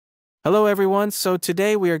Hello everyone, so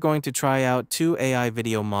today we are going to try out two AI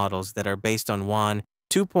video models that are based on WAN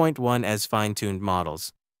 2.1 as fine-tuned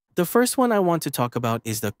models. The first one I want to talk about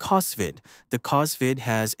is the CausVid. The CausVid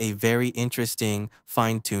has a very interesting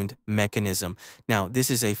fine-tuned mechanism. Now, this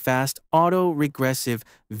is a fast auto-regressive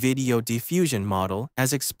video diffusion model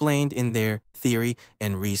as explained in their theory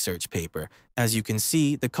and research paper. As you can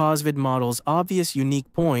see, the CausVid model's obvious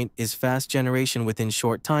unique point is fast generation within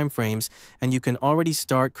short time frames, and you can already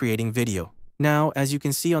start creating video. Now, as you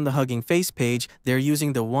can see on the Hugging Face page, they're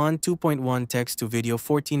using the WAN 2.1 text-to-video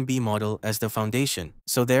 14B model as the foundation.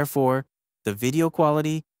 So therefore, the video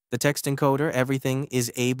quality, the text encoder, everything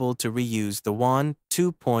is able to reuse the WAN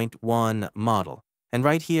 2.1 model. And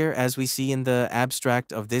right here, as we see in the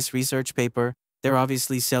abstract of this research paper, they're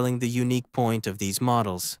obviously selling the unique point of these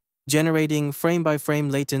models, generating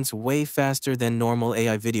frame-by-frame latents way faster than normal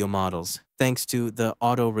AI video models, thanks to the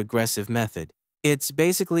auto-regressive method. It's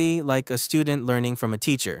basically like a student learning from a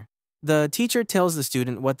teacher. The teacher tells the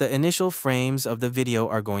student what the initial frames of the video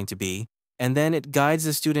are going to be, and then it guides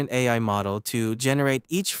the student AI model to generate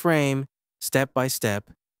each frame step by step,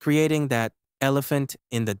 creating that elephant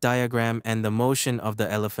in the diagram and the motion of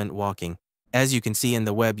the elephant walking. As you can see in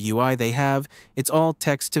the web UI they have, it's all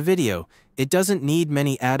text to video. It doesn't need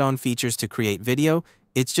many add-on features to create video.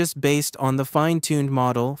 It's just based on the fine-tuned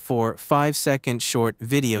model for 5-second short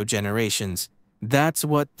video generations. That's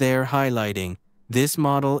what they're highlighting. This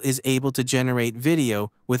model is able to generate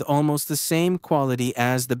video with almost the same quality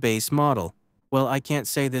as the base model. Well, I can't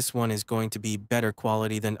say this one is going to be better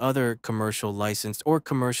quality than other commercial licensed or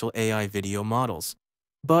commercial AI video models.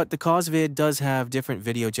 But the CausVid does have different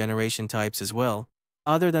video generation types as well.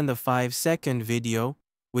 Other than the 5-second video,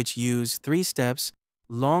 which use 3 steps,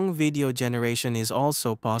 long video generation is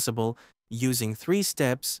also possible using 3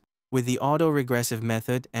 steps with the auto-regressive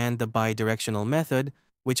method and the bidirectional method,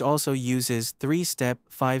 which also uses 3-step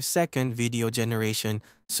 5-second video generation.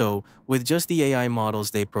 So with just the AI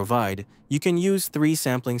models they provide, you can use 3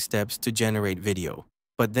 sampling steps to generate video.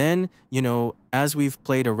 But then, as we've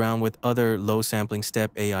played around with other low sampling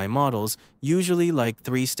step AI models, usually like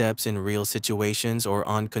 3 steps in real situations or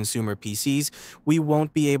on consumer PCs, we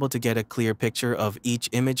won't be able to get a clear picture of each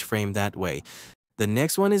image frame that way. The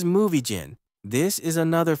next one is MovieGen. This is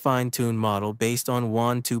another fine-tuned model based on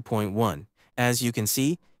WAN 2.1. As you can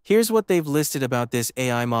see, here's what they've listed about this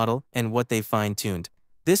AI model and what they've fine-tuned.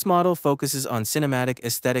 This model focuses on cinematic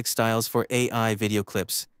aesthetic styles for AI video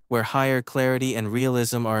clips, where higher clarity and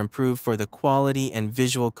realism are improved for the quality and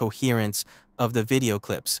visual coherence of the video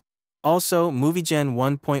clips. Also, MoviiGen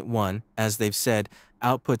 1.1, as they've said,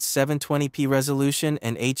 outputs 720p resolution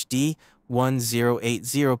and HD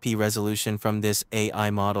 1080p resolution from this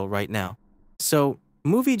AI model right now. So,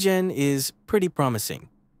 MovieGen is pretty promising.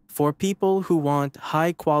 For people who want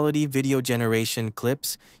high-quality video generation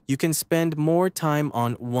clips, you can spend more time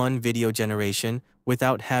on one video generation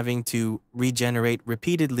without having to regenerate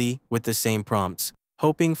repeatedly with the same prompts,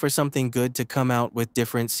 hoping for something good to come out with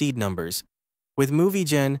different seed numbers. With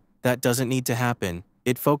MovieGen, that doesn't need to happen.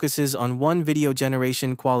 It focuses on one video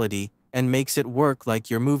generation quality and makes it work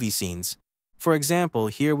like your movie scenes. For example,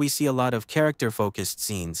 here we see a lot of character-focused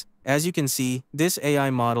scenes. As you can see, this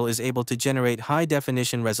AI model is able to generate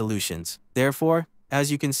high-definition resolutions. Therefore,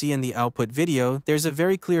 as you can see in the output video, there's a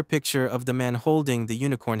very clear picture of the man holding the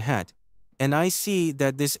unicorn hat. And I see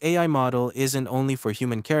that this AI model isn't only for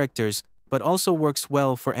human characters, but also works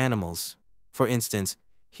well for animals. For instance,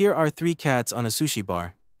 here are 3 cats on a sushi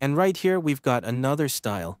bar. And right here we've got another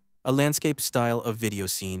style, a landscape style of video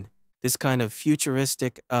scene. This kind of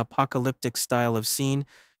futuristic, apocalyptic style of scene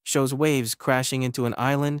shows waves crashing into an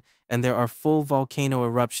island, and there are full volcano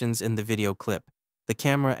eruptions in the video clip. The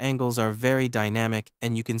camera angles are very dynamic,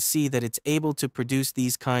 and you can see that it's able to produce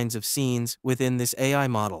these kinds of scenes within this AI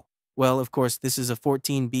model. Well, of course, this is a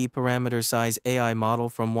 14B parameter size AI model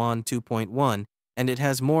from WAN 2.1, and it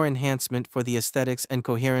has more enhancement for the aesthetics and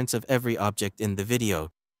coherence of every object in the video.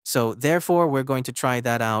 So therefore, we're going to try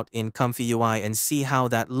that out in ComfyUI and see how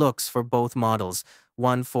that looks for both models.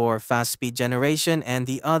 One for fast speed generation and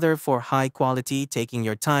the other for high quality, taking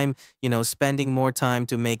your time, spending more time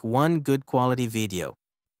to make one good quality video.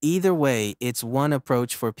 Either way, it's one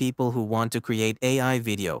approach for people who want to create AI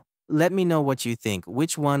video. Let me know what you think.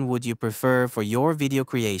 Which one would you prefer for your video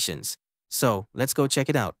creations? So let's go check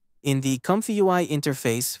it out. In the ComfyUI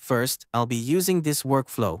interface, first, I'll be using this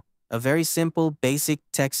workflow, a very simple, basic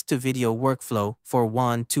text-to-video workflow for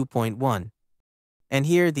WAN 2.1. And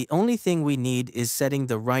here, the only thing we need is setting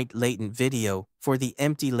the right latent video for the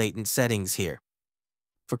empty latent settings here.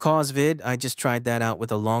 For CausVid, I just tried that out with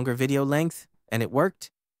a longer video length, and it worked.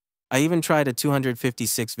 I even tried a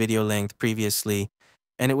 256 video length previously,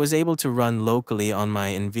 and it was able to run locally on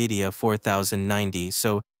my NVIDIA 4090.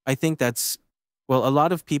 So I think that's, well, a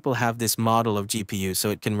lot of people have this model of GPU so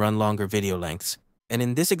it can run longer video lengths. And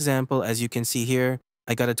in this example, as you can see here,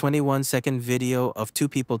 I got a 21-second video of two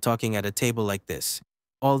people talking at a table like this.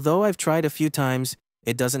 Although I've tried a few times,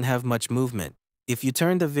 it doesn't have much movement. If you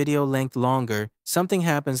turn the video length longer, something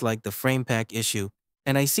happens like the frame pack issue.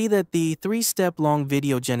 And I see that the 3-step long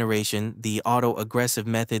video generation, the auto-regressive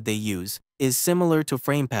method they use, is similar to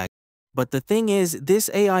frame pack. But the thing is, this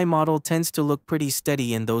AI model tends to look pretty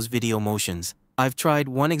steady in those video motions. I've tried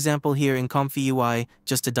one example here in ComfyUI,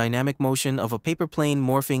 just a dynamic motion of a paper plane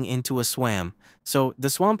morphing into a swamp. So the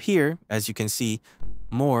swamp here, as you can see,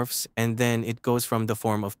 morphs and then it goes from the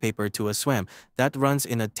form of paper to a swamp. That runs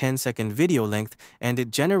in a 10-second video length and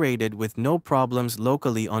it generated with no problems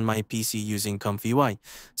locally on my PC using ComfyUI.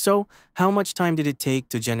 So how much time did it take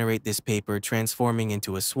to generate this paper transforming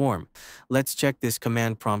into a swarm? Let's check this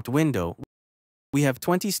command prompt window. We have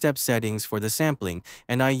 20-step settings for the sampling,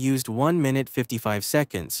 and I used 1 minute 55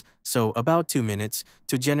 seconds, so about 2 minutes,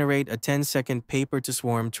 to generate a 10-second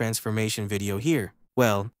paper-to-swarm transformation video here.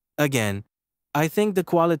 Well, again, I think the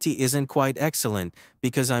quality isn't quite excellent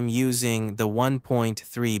because I'm using the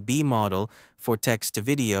 1.3b model for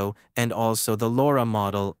text-to-video and also the LoRa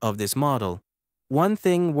model of this model. One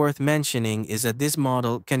thing worth mentioning is that this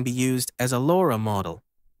model can be used as a LoRa model,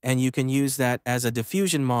 and you can use that as a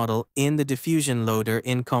diffusion model in the diffusion loader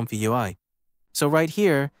in ComfyUI. So right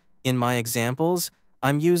here, in my examples,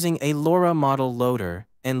 I'm using a LoRa model loader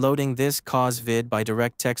and loading this CausVid by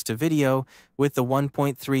direct text to video with the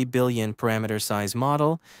 1.3 billion parameter size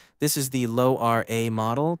model. This is the low RA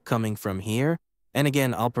model coming from here. And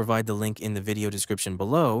again, I'll provide the link in the video description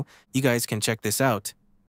below. You guys can check this out.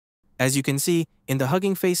 As you can see, in the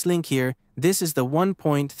Hugging Face link here, this is the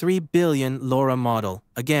 1.3 billion LoRa model.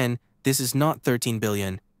 Again, this is not 13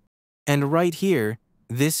 billion. And right here,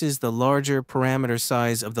 this is the larger parameter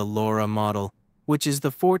size of the LoRa model, which is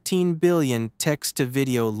the 14 billion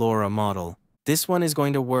text-to-video LoRa model. This one is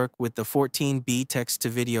going to work with the 14B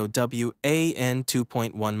text-to-video WAN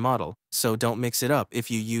 2.1 model, so don't mix it up. If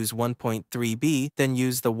you use 1.3B, then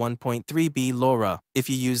use the 1.3B LoRa. If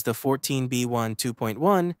you use the 14B1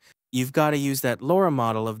 2.1, you've got to use that LoRa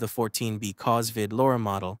model of the 14B CausVid LoRa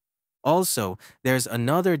model. Also, there's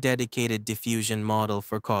another dedicated diffusion model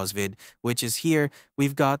for CausVid, which is here.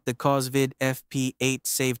 We've got the CausVid FP8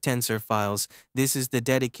 save tensor files. This is the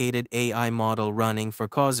dedicated AI model running for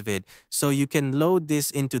CausVid, so you can load this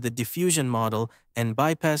into the diffusion model and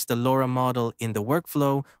bypass the LoRa model in the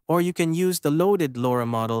workflow, or you can use the loaded LoRa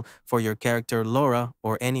model for your character LoRa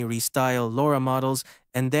or any restyle LoRa models,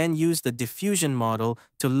 and then use the diffusion model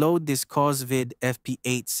to load this CausVid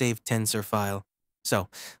FP8 save tensor file. So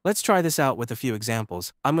let's try this out with a few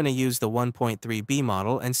examples. I'm going to use the 1.3b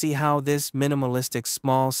model and see how this minimalistic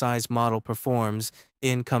small size model performs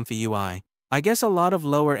in ComfyUI. I guess a lot of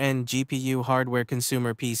lower-end GPU hardware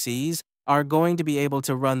consumer PCs are going to be able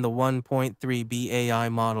to run the 1.3b AI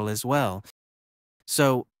model as well.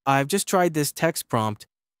 So I've just tried this text prompt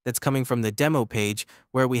that's coming from the demo page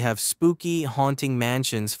where we have spooky, haunting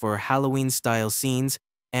mansions for Halloween-style scenes,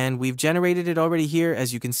 and we've generated it already here,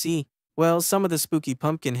 as you can see. Well, some of the spooky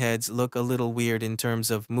pumpkin heads look a little weird in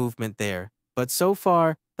terms of movement there, but so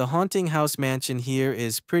far, the haunting house mansion here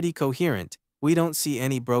is pretty coherent. We don't see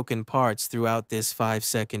any broken parts throughout this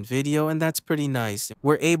 5-second video, and that's pretty nice.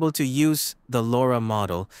 We're able to use the LoRa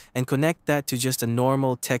model and connect that to just a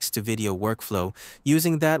normal text-to-video workflow.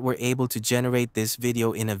 Using that, we're able to generate this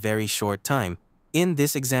video in a very short time. In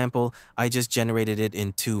this example, I just generated it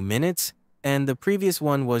in 2 minutes, and the previous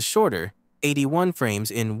one was shorter, 81 frames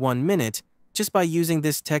in 1 minute, just by using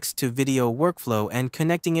this text-to-video workflow and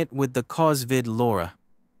connecting it with the CausVid LoRa.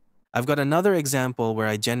 I've got another example where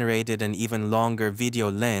I generated an even longer video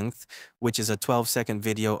length, which is a 12-second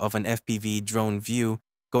video of an FPV drone view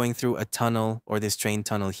going through a tunnel or this train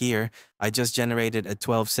tunnel here. I just generated a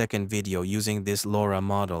 12-second video using this LoRa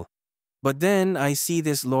model. But then I see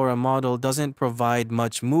this LoRa model doesn't provide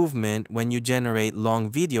much movement when you generate long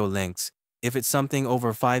video lengths. If it's something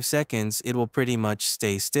over 5 seconds, it will pretty much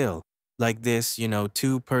stay still. Like this,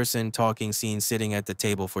 2-person talking scene sitting at the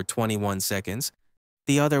table for 21 seconds.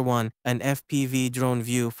 The other one, an FPV drone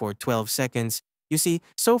view for 12 seconds. You see,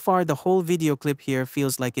 so far the whole video clip here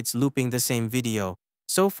feels like it's looping the same video.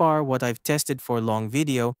 So far, what I've tested for long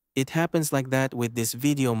video, it happens like that with this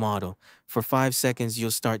video model. For 5 seconds, you'll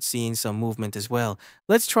start seeing some movement as well.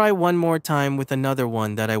 Let's try one more time with another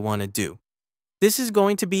one that I want to do. This is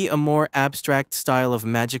going to be a more abstract style of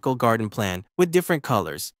magical garden plan with different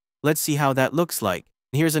colors. Let's see how that looks like.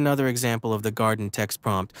 Here's another example of the garden text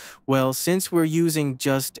prompt. Well, since we're using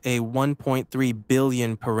just a 1.3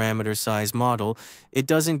 billion parameter size model, it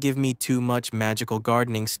doesn't give me too much magical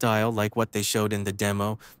gardening style like what they showed in the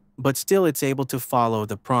demo, but still it's able to follow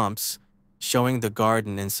the prompts, showing the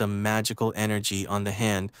garden and some magical energy on the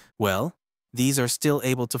hand. Well, these are still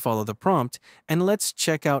able to follow the prompt, and let's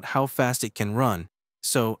check out how fast it can run.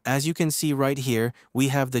 So, as you can see right here, we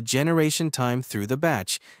have the generation time through the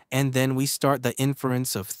batch, and then we start the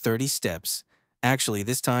inference of 30 steps. Actually,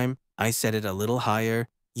 this time, I set it a little higher,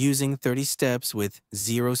 using 30 steps with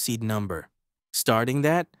 0 seed number. Starting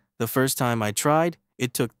that, the first time I tried,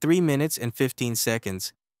 it took 3 minutes and 15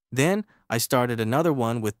 seconds. Then, I started another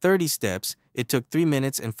one with 30 steps, it took 3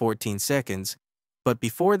 minutes and 14 seconds. But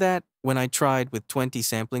before that, when I tried with 20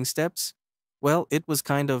 sampling steps, well, it was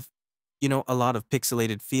kind of a lot of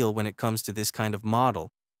pixelated feel when it comes to this kind of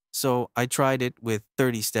model. So I tried it with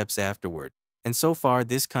 30 steps afterward. And so far,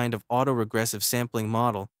 this kind of auto-regressive sampling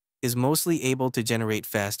model is mostly able to generate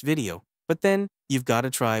fast video. But then you've got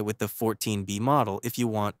to try with the 14B model if you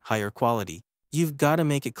want higher quality. You've got to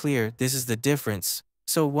make it clear this is the difference.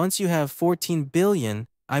 So once you have 14 billion,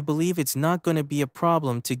 I believe it's not going to be a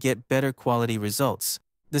problem to get better quality results.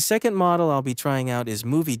 The second model I'll be trying out is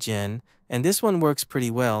MovieGen, and this one works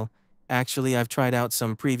pretty well. Actually, I've tried out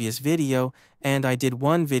some previous video, and I did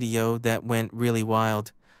one video that went really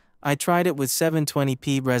wild. I tried it with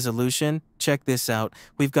 720p resolution. Check this out.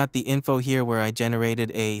 We've got the info here where I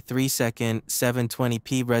generated a 3-second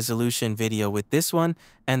 720p resolution video with this one,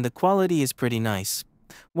 and the quality is pretty nice.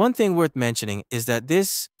 One thing worth mentioning is that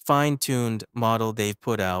this fine-tuned model they've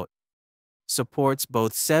put out supports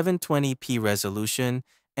both 720p resolution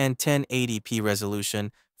and 1080p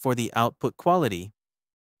resolution for the output quality.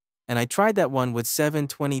 And I tried that one with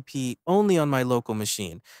 720p only on my local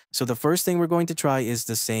machine. So the first thing we're going to try is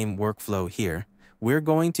the same workflow here. We're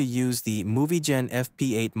going to use the MovieGen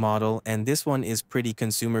FP8 model, and this one is pretty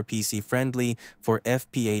consumer PC friendly for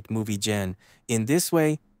FP8 MovieGen. In this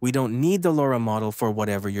way, we don't need the LoRa model for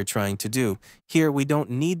whatever you're trying to do. Here, we don't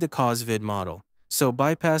need the CausVid model. So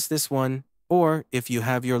bypass this one, or if you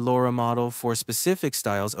have your LoRa model for specific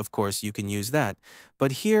styles, of course, you can use that.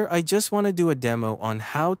 But here, I just want to do a demo on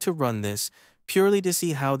how to run this purely to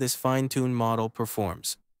see how this fine-tuned model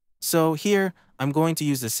performs. So here, I'm going to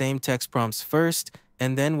use the same text prompts first,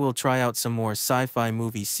 and then we'll try out some more sci-fi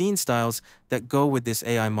movie scene styles that go with this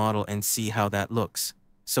AI model and see how that looks.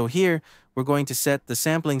 So here, we're going to set the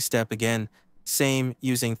sampling step again, same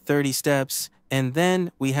using 30 steps, and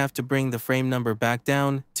then we have to bring the frame number back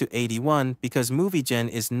down to 81 because MovieGen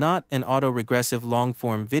is not an auto-regressive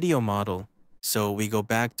long-form video model. So we go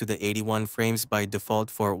back to the 81 frames by default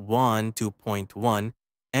for WAN 2.1,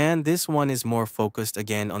 and this one is more focused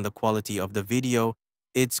again on the quality of the video.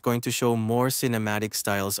 It's going to show more cinematic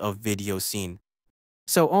styles of video scene.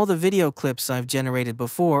 So all the video clips I've generated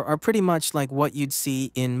before are pretty much like what you'd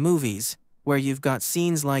see in movies, where you've got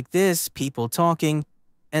scenes like this, people talking,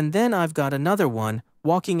 and then I've got another one,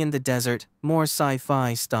 walking in the desert, more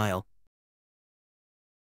sci-fi style.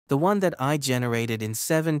 The one that I generated in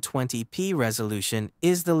 720p resolution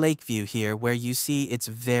is the lake view here, where you see it's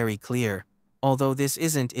very clear. Although this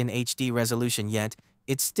isn't in HD resolution yet,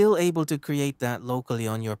 it's still able to create that locally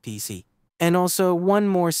on your PC. And also one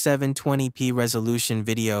more 720p resolution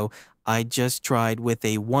video I just tried with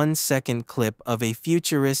a 1-second clip of a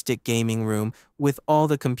futuristic gaming room with all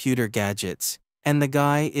the computer gadgets. And the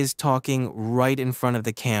guy is talking right in front of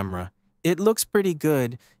the camera. It looks pretty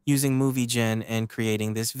good using MovieGen and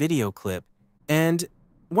creating this video clip. And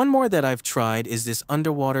one more that I've tried is this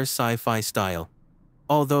underwater sci-fi style.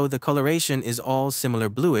 Although the coloration is all similar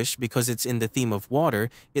bluish because it's in the theme of water,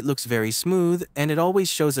 it looks very smooth and it always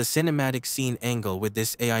shows a cinematic scene angle with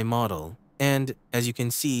this AI model. And as you can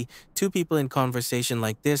see, two people in conversation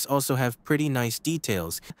like this also have pretty nice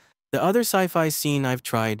details. The other sci-fi scene I've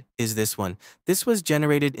tried is this one. This was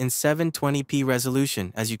generated in 720p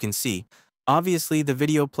resolution, as you can see. Obviously, the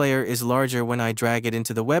video player is larger when I drag it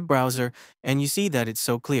into the web browser, and you see that it's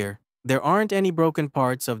so clear. There aren't any broken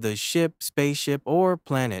parts of the ship, spaceship, or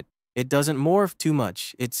planet. It doesn't morph too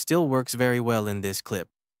much. It still works very well in this clip.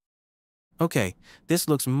 Okay, this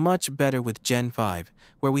looks much better with Gen 5,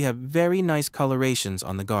 where we have very nice colorations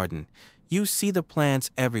on the garden. You see the plants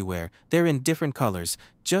everywhere. They're in different colors,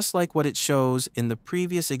 just like what it shows in the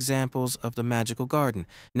previous examples of the magical garden.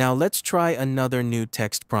 Now let's try another new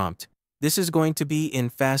text prompt. This is going to be in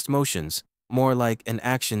fast motions, more like an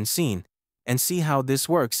action scene, and see how this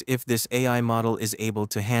works if this AI model is able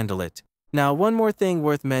to handle it. Now, one more thing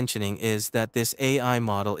worth mentioning is that this AI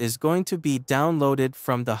model is going to be downloaded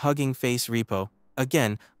from the Hugging Face repo.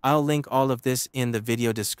 Again, I'll link all of this in the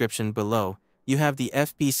video description below. You have the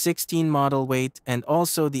FP16 model weight and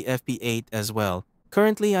also the FP8 as well.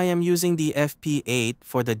 Currently, I am using the FP8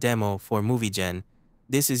 for the demo for MovieGen.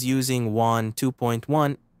 This is using WAN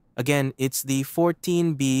 2.1. Again, it's the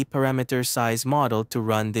 14B parameter size model to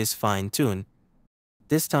run this fine-tune.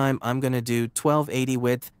 This time, I'm gonna do 1280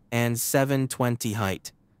 width and 720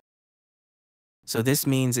 height. So this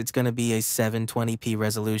means it's going to be a 720p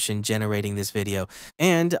resolution generating this video.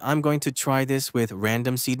 And I'm going to try this with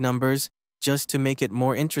random seed numbers just to make it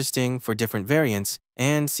more interesting for different variants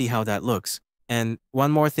and see how that looks. And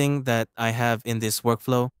one more thing that I have in this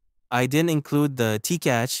workflow, I didn't include the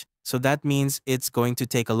t-cache, so that means it's going to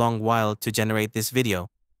take a long while to generate this video.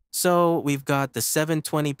 So we've got the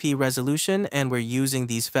 720p resolution and we're using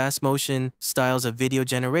these fast motion styles of video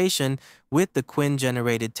generation with the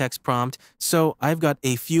Quinn-generated text prompt. So I've got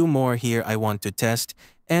a few more here I want to test.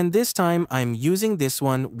 And this time I'm using this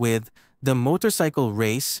one with the motorcycle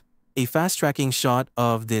race, a fast tracking shot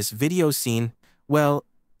of this video scene. Well,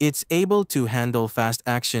 it's able to handle fast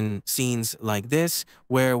action scenes like this,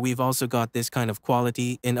 where we've also got this kind of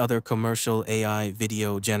quality in other commercial AI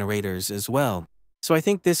video generators as well. So I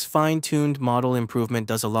think this fine-tuned model improvement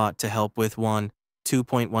does a lot to help with WAN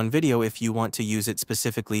 2.1 video if you want to use it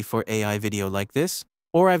specifically for AI video like this.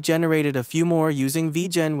 Or I've generated a few more using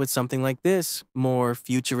VGen with something like this, more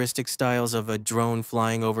futuristic styles of a drone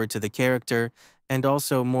flying over to the character, and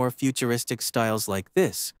also more futuristic styles like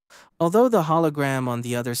this. Although the hologram on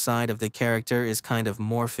the other side of the character is kind of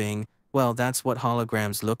morphing, well, that's what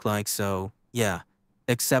holograms look like, so yeah,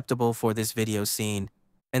 acceptable for this video scene.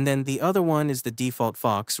 And then the other one is the default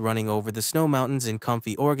fox running over the snow mountains in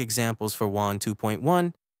ComfyUI examples for WAN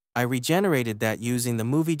 2.1. I regenerated that using the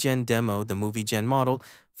MovieGen demo, the MovieGen model,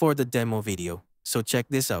 for the demo video. So check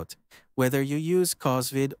this out. Whether you use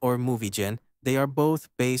CausVid or MovieGen, they are both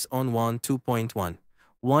based on WAN 2.1.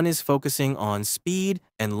 One is focusing on speed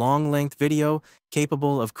and long-length video,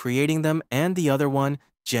 capable of creating them, and the other one,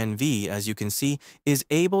 Gen V, as you can see, is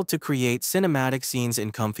able to create cinematic scenes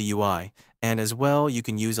in ComfyUI. And as well, you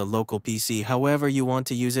can use a local PC however you want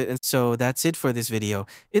to use it. And so that's it for this video.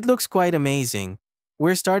 It looks quite amazing.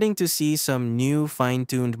 We're starting to see some new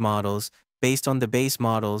fine-tuned models based on the base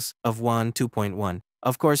models of WAN 2.1.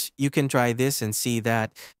 Of course, you can try this and see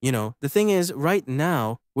that, the thing is, right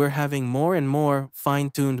now, we're having more and more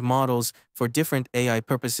fine-tuned models for different AI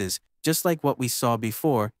purposes, just like what we saw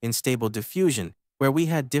before in Stable Diffusion, where we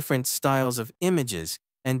had different styles of images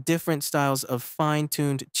and different styles of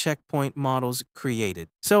fine-tuned checkpoint models created.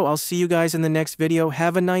 So I'll see you guys in the next video.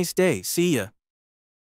 Have a nice day. See ya.